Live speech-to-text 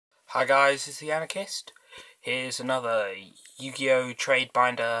Hi guys, it's the Anarchist. Here's another Yu-Gi-Oh! Trade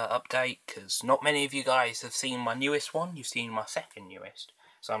Binder update, because not many of you guys have seen my newest one. You've seen my second newest.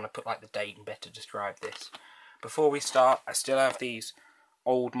 So I'm going to put like the date and better describe this. Before we start, I still have these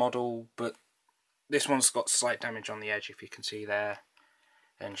old model, but this one's got slight damage on the edge, if you can see there.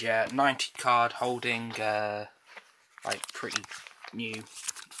 And yeah, 90 card holding, like pretty new.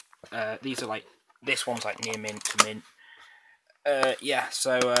 These are like, this one's like near mint to mint. Yeah,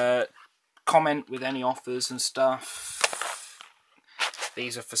 so comment with any offers and stuff.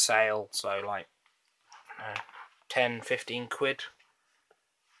 These are for sale, so like 10-15 quid.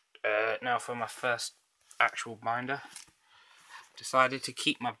 Now for my first actual binder. Decided to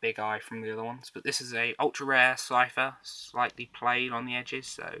keep my big eye from the other ones, but this is a ultra rare cipher, slightly played on the edges,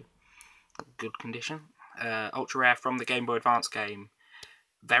 so good condition. Ultra rare from the Game Boy Advance game,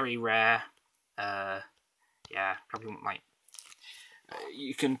 very rare. Yeah, probably like.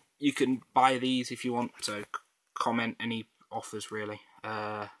 You can buy these if you want, so comment any offers really.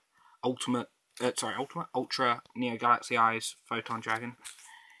 Ultra Neo Galaxy Eyes Photon Dragon.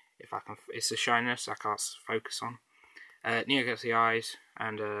 If I can, it's the shyness I can't focus on. Neo Galaxy Eyes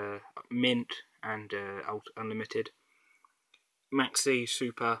and mint and unlimited. Maxi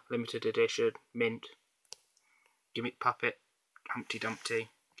Super Limited Edition mint. Gimmick Puppet, Humpty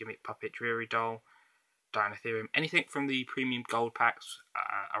Dumpty, Gimmick Puppet, Dreary Doll. Ethereum. Anything from the premium gold packs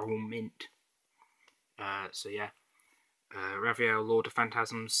are all mint. So yeah, Raviel, Lord of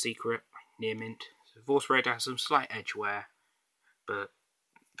Phantasms, Secret, near mint. So Vorce Red has some slight edge wear, but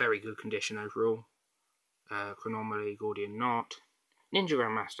very good condition overall. Chronomaly, Gordian Knot, Ninja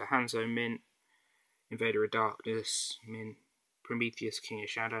Grandmaster, Hanzo, mint. Invader of Darkness, mint. Prometheus, King of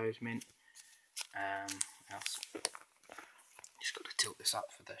Shadows, mint. Else? Just got to tilt this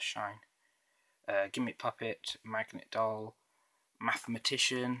up for the shine. Gimmick Puppet, Magnet Doll,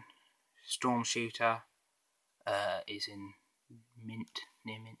 Mathematician, Storm Shooter is in mint,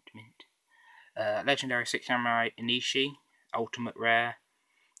 near mint. Legendary 6 Samurai Inishi, Ultimate Rare,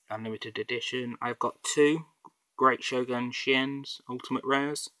 Unlimited Edition. I've got two Great Shogun Shiens, Ultimate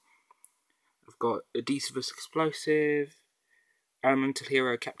Rares. I've got Adhesivus Explosive, Elemental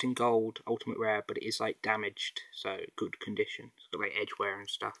Hero Captain Gold, Ultimate Rare, but it is like damaged, so good condition. It's got like edge wear and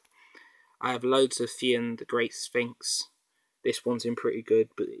stuff. I have loads of Fiend, the Great Sphinx. This one's in pretty good,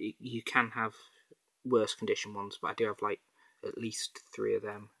 but you can have worse condition ones. But I do have like at least 3 of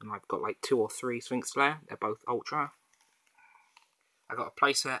them, and I've got like 2 or 3 Sphinx Slayer. They're both ultra. I got a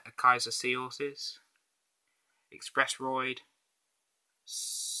playset of Kaiser Seahorses, Express Roid,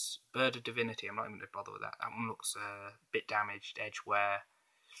 Bird of Divinity. I'm not even going to bother with that. That one looks a bit damaged, edge wear,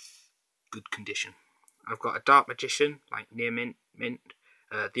 good condition. I've got a Dark Magician, like near mint.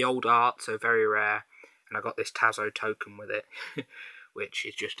 The old art, so very rare, and I got this Tazo token with it, which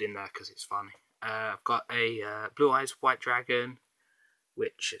is just in there because it's funny. I've got a Blue Eyes White Dragon,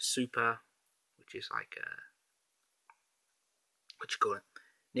 which is super, which is like what you call it,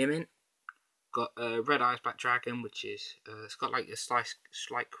 near mint. Got Red Eyes Black Dragon, which is it's got like a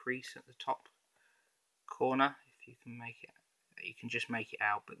slight crease at the top corner. If you can make it, you can just make it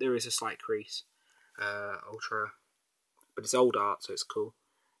out, but there is a slight crease. Ultra. But it's old art, so it's cool.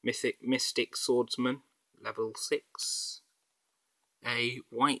 Mystic Swordsman, level 6. A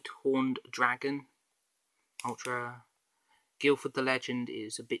White Horned Dragon, ultra. Guildford the Legend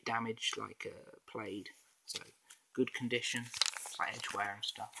is a bit damaged, like played, so good condition. It's like edge wear and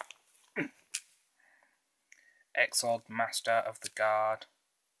stuff. Exiled Master of the Guard,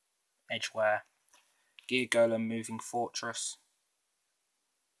 edge wear. Gear Golem Moving Fortress,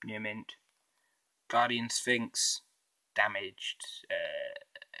 near mint. Guardian Sphinx, damaged,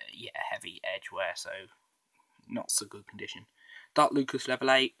 yeah, heavy edge wear, so not so good condition. Dark Lucas level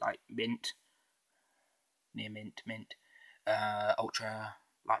 8, like mint, near mint. Ultra,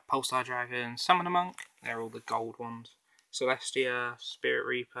 like Pulsar Dragon, Summoner Monk, they're all the gold ones. Celestia, Spirit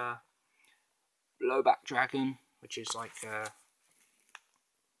Reaper, Blowback Dragon, which is like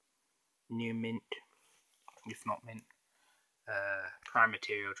near mint, if not mint. Prime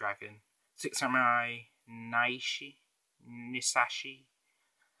Material Dragon, 6 Samurai Nisashi.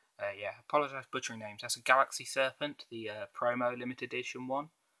 Yeah, apologise for butchering names. That's a Galaxy Serpent, the promo limited edition one,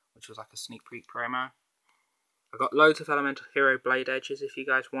 which was like a sneak peek promo. I got loads of Elemental Hero Blade Edges if you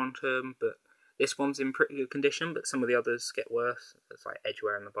guys want them, but this one's in pretty good condition, but some of the others get worse. There's like edge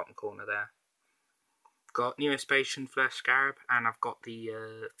wear in the bottom corner there. Got Neospatian Flesh Scarab, and I've got the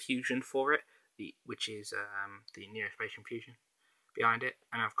fusion for it, which is the Neospatian Fusion behind it,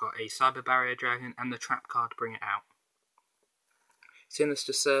 and I've got a Cyber Barrier Dragon and the Trap card to bring it out.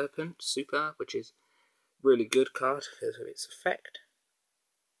 Sinister Serpent Super, which is really good card because of its effect.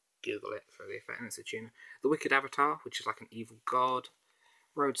 Google it for the effect, and it's a tuner. The Wicked Avatar, which is like an evil god.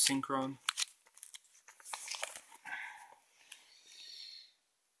 Road Synchron.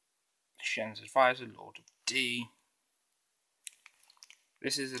 Shen's Advisor, Lord of D.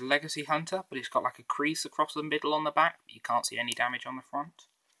 This is a Legacy Hunter, but it's got like a crease across the middle on the back, but you can't see any damage on the front,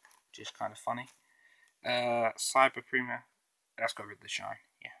 which is kind of funny. Cyber Prima, that's got rid of the shine,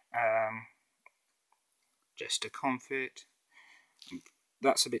 yeah. Jester Comfort,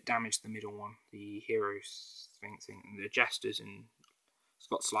 that's a bit damaged, the middle one, the Heroes thing, the Jesters, and it's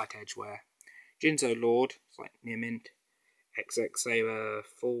got slight edge wear. Jinzo Lord, it's like near mint. XX Saber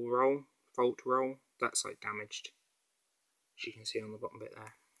Fault Roll, that's like damaged, as you can see on the bottom bit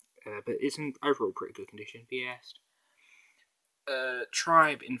there. But it's in overall pretty good condition, BS.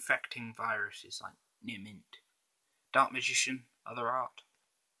 Tribe Infecting Virus is like near mint. Dark Magician, Other Art,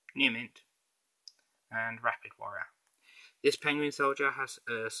 near mint. And Rapid Warrior. This Penguin Soldier has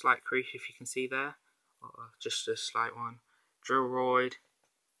a slight crease, if you can see there, or just a slight one. Drillroid,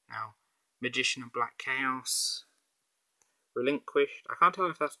 now Magician of Black Chaos, Relinquished. I can't tell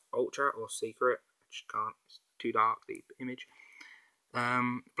if that's Ultra or Secret. I just can't. It's too dark, the image.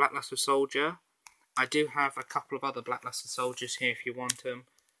 Blackluster Soldier. I do have a couple of other Blackluster Soldiers here if you want them,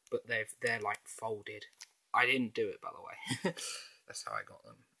 but they're like folded. I didn't do it, by the way. That's how I got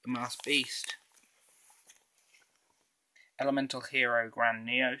them. The Masked Beast. Elemental Hero Grand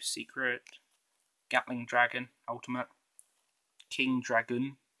Neo Secret. Gatling Dragon Ultimate. King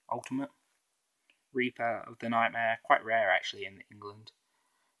Dragoon Ultimate. Reaper of the Nightmare, quite rare actually in England.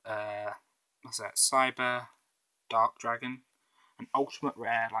 What's that? Cyber Dark Dragon, an ultimate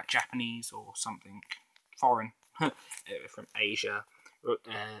rare like Japanese or something foreign from Asia.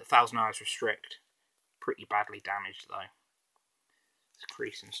 1000 Eyes Restrict, pretty badly damaged though. It's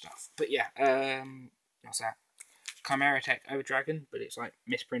crease and stuff. But yeah, what's that? Chimera Tech Overdragon, but it's like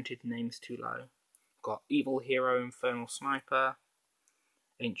misprinted, name's too low. Got Evil Hero Infernal Sniper,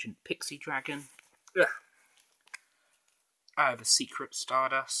 Ancient Pixie Dragon. Ugh. I have a Secret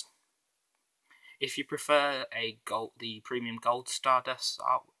Stardust. If you prefer the premium gold Stardust,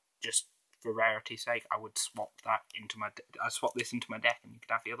 just for rarity's sake, I would swap that into swap this into my deck, and you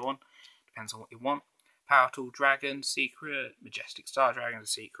could have the other one. Depends on what you want. Power Tool Dragon Secret, Majestic Star Dragon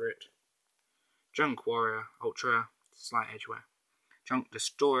Secret, Junk Warrior Ultra, slight edgewear, Junk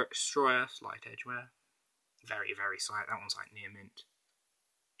Destroyer slight edgewear, very very slight. That one's like near mint.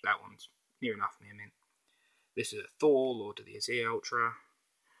 That one's near enough near mint. This is a Thor, Lord of the Azir Ultra.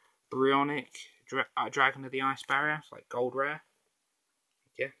 Bryonic, Dragon of the Ice Barrier. It's like gold rare.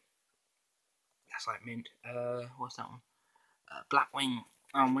 Yeah. That's like mint. What's that one? Blackwing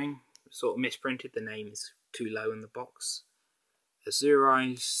Armwing. Sort of misprinted. The name is too low in the box.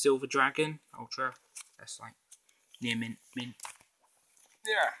 Azurai Silver Dragon Ultra. That's like near mint.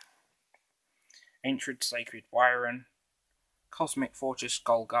 Yeah. Ancient Sacred Wyron. Cosmic Fortress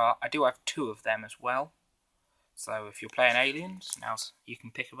Golgar. I do have 2 of them as well. So if you're playing aliens, now you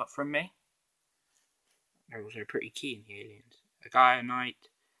can pick them up from me. They're also pretty key in the aliens. A Gaia Knight.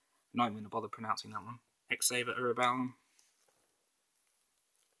 I'm not even going to bother pronouncing that one. X-Saber Urabellum.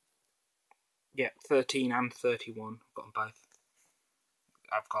 Yeah, 13 and 31. I've got them both.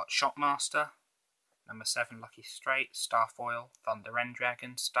 I've got Shockmaster. Number 7 Lucky Straight. Starfoil. Thunder End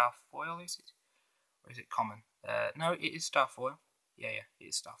Dragon. Starfoil, is it? Or is it common? No, it is Starfoil. Yeah, it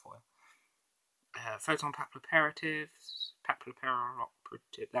is Starfoil. Photon Papilloperatives.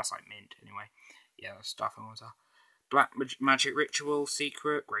 Papilloperoperative. That's like mint, anyway. Yeah, that's Starfoil ones are. Black Magic Ritual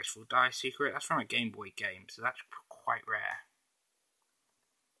Secret. Graceful Die Secret. That's from a Game Boy game, so that's quite rare.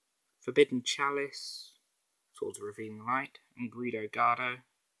 Forbidden Chalice. Swords of Revealing Light. And Greed Gardo,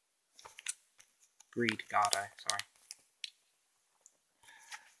 sorry.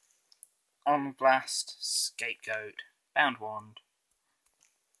 On Blast, Scapegoat, Bound Wand,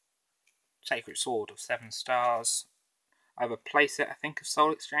 Sacred Sword of 7 stars. I have a playset, I think, of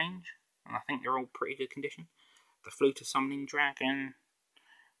Soul Exchange, and I think they're all pretty good condition. The Flute of Summoning Dragon,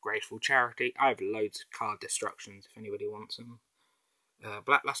 Grateful Charity. I have loads of card destructions if anybody wants them.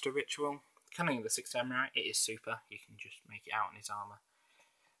 Blackluster Ritual, Cunning of the Sixth Samurai. It is super, you can just make it out on his armour.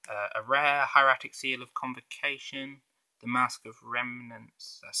 A rare Hieratic Seal of Convocation, the Mask of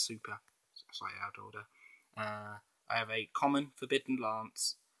Remnants. That's super. Slightly out of order. I have a common Forbidden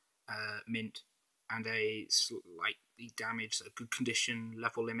Lance, mint, and a slightly damaged, good condition,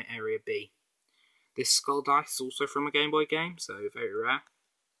 level limit area B. This Skull Dice is also from a Game Boy game, so very rare.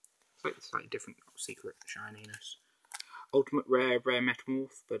 Slightly different secret shininess. Ultimate rare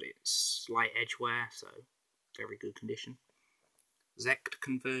Metamorph, but it's slight edge wear, so very good condition. Zect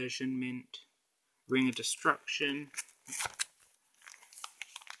Conversion mint, Ring of Destruction.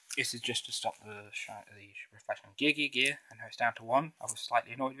 This is just to stop the reflection of gear. I know it's down to 1. I was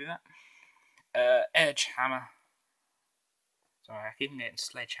slightly annoyed with that. Edge hammer. Sorry, I keep getting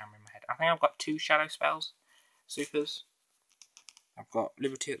sledgehammer in my head. I think I've got 2 shadow spells, supers. I've got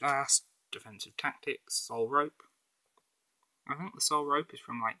Liberty at Last, Defensive Tactics, Soul Rope. I think the Soul Rope is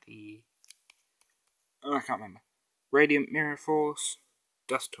from like the... Oh, I can't remember. Radiant Mirror Force,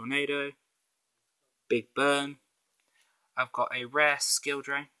 Dust Tornado, Big Burn. I've got a rare skill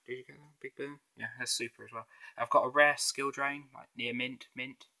drain. Did you get that? Big Burn? Yeah, that's super as well. I've got a rare skill drain, like near mint.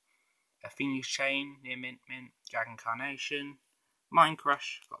 A Fiend's Chain, near mint. Dragon Carnation. Mind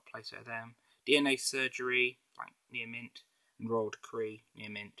Crush, got a playset of them. DNA Surgery, like near mint. And Royal Decree, near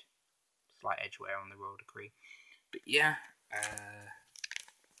mint. Slight edgeware on the Royal Decree. But yeah, I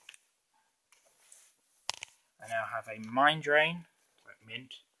now have a Mind Drain, like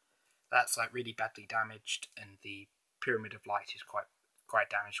mint. That's like really badly damaged, and the Pyramid of Light is quite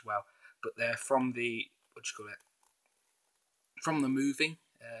damaged well. But they're from the from the moving,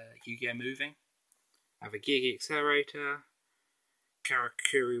 Yugioh moving. I have a Gigi Accelerator,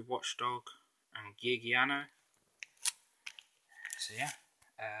 Karakuri Watchdog, and Gigiano. So yeah,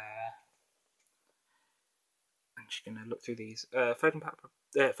 I'm just gonna look through these.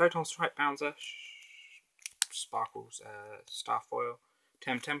 Photon Strike Bouncer, Sparkles, Starfoil,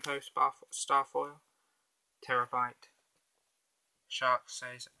 Tempo, Starfoil, Terabyte, Shark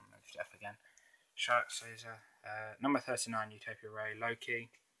Caesar, F again, Shark Caesar, number 39 Utopia Ray,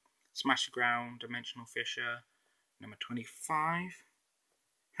 Loki, Smash the Ground, Dimensional Fissure, number 25,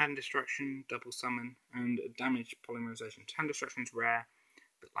 Hand Destruction, Double Summon, and Damage Polymerization. Hand Destruction's rare,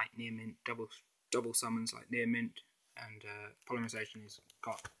 but like near mint, double summons like near mint, and Polymerization has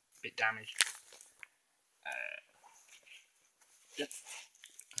got a bit damaged.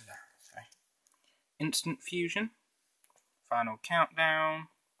 Sorry. Instant Fusion, Final Countdown.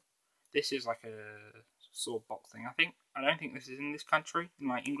 This is like a sword box thing. I don't think this is in this country in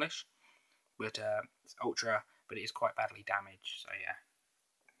like English, but it's ultra, but it is quite badly damaged. So yeah,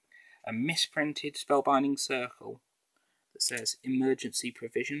 a misprinted spellbinding circle that says emergency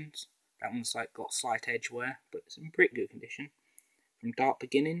provisions. That one's like got slight edgeware, but it's in pretty good condition. From Dark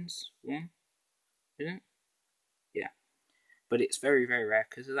Beginnings 1, isn't it? Yeah. But it's very, very rare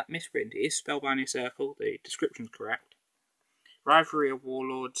because of that misprint. It is Spellbinding Circle, the description's correct. Rivalry of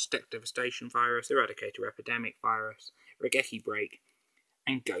Warlords, Deck Devastation Virus, Eradicator Epidemic Virus, Regeki Break,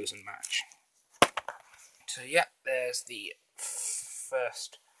 and Gozen Match. So yeah, there's the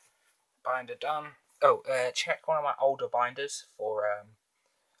first binder done. Oh, check one of my older binders for,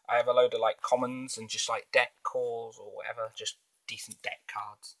 I have a load of like commons and just like deck cores or whatever, just decent deck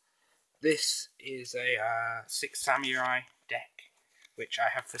cards. This is a 6 Samurai deck, which I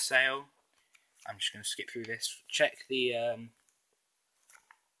have for sale. I'm just going to skip through this. Check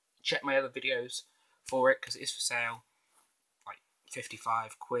my other videos for it, because it is for sale. Like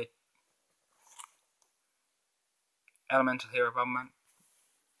 55 quid. Elemental Hero Bombman.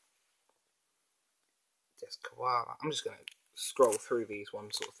 Just Koala. I'm just going to scroll through these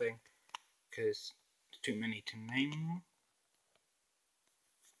one sort of thing, because there's too many to name.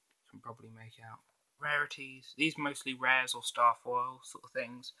 Can probably make out rarities. These are mostly rares or star foils sort of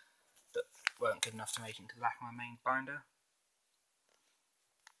things that weren't good enough to make it into the back of my main binder.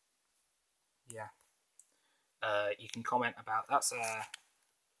 Yeah. You can comment about that's a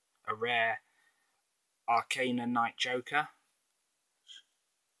rare Arcana Knight Joker,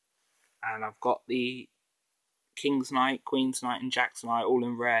 and I've got the King's Knight, Queen's Knight, and Jack's Knight all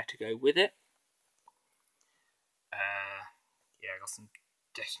in rare to go with it. Yeah, I got some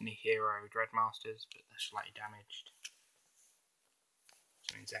Destiny Hero Dreadmasters, but they're slightly damaged.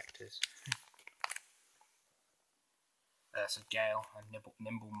 Some Insectors. There's a Gale and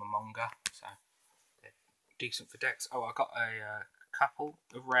Nimble Momonga, so they're decent for decks. Oh, I got a couple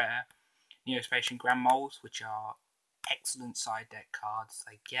of rare Neospatian Grand Moles, which are excellent side deck cards.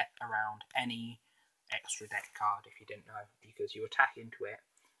 They get around any extra deck card, if you didn't know, because you attack into it,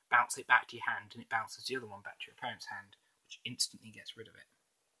 bounce it back to your hand, and it bounces the other one back to your opponent's hand, which instantly gets rid of it.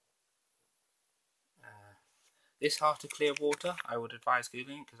 This Heart of Clear Water, I would advise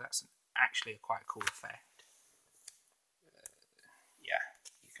googling, because that's actually quite a cool effect. Yeah,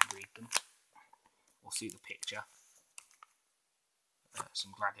 you can read them, or see the picture.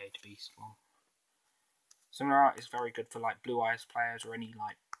 Some Gladiator Beast one. Similar art is very good for like Blue Eyes players, or any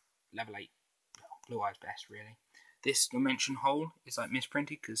like level 8, well, Blue Eyes best really. This Dimension Hole is like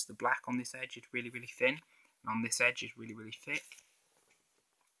misprinted because the black on this edge is really, really thin, and on this edge is really, really thick.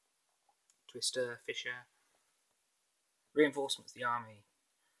 Twister, Fisher, Reinforcements of the Army,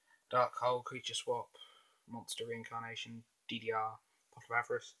 Dark Hole, Creature Swap, Monster Reincarnation, DDR, Pot of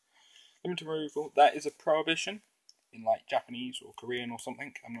Avarice. Limited removal. That is a prohibition in like Japanese or Korean or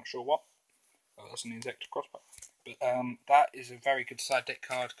something. I'm not sure what. Oh, that's an insect crossbow. But that is a very good side deck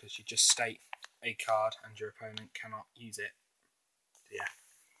card because you just state a card and your opponent cannot use it. Yeah.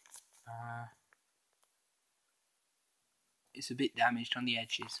 It's a bit damaged on the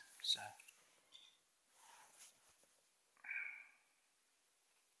edges, so.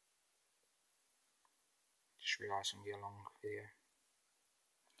 Just realised I'm going to be a long video.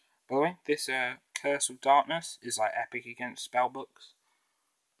 By the way, this Curse of Darkness is like epic against spellbooks.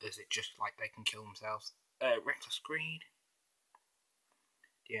 Is it just like they can kill themselves? Reckless Greed,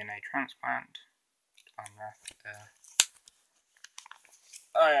 DNA Transplant, Divine Wrath.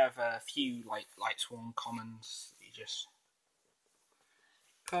 I have a few like Lightsworn commons. You just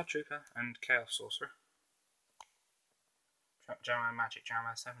Card Trooper and Chaos Sorcerer. Trap Jammer, Magic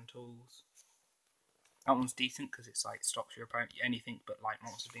Jammer, 7 tools. That one's decent because it's like stops your opponent anything but like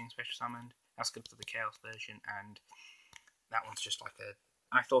monsters being special summoned. That's good for the Chaos version, and that one's just like a.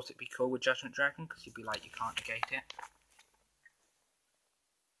 I thought it'd be cool with Judgment Dragon because you'd be like you can't negate it.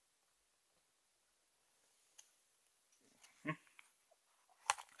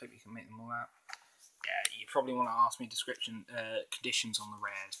 Hope you can make them all out. Yeah, you probably want to ask me conditions on the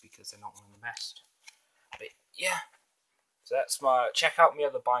rares because they're not one of the best. But yeah, so that's my. Check out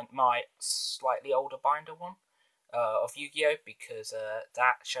my slightly older binder one of Yu-Gi-Oh because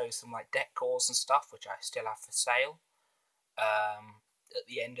that shows some like deck cores and stuff which I still have for sale. At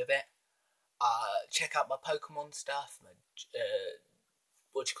the end of it, check out my Pokemon stuff.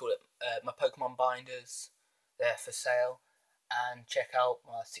 My Pokemon binders. They're for sale. And check out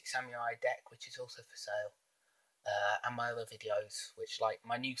my 6 Samurai deck, which is also for sale. And my other videos, which like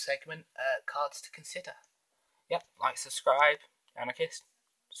my new segment, cards to consider. Yep, like, subscribe, Anarchist,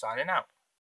 signing out.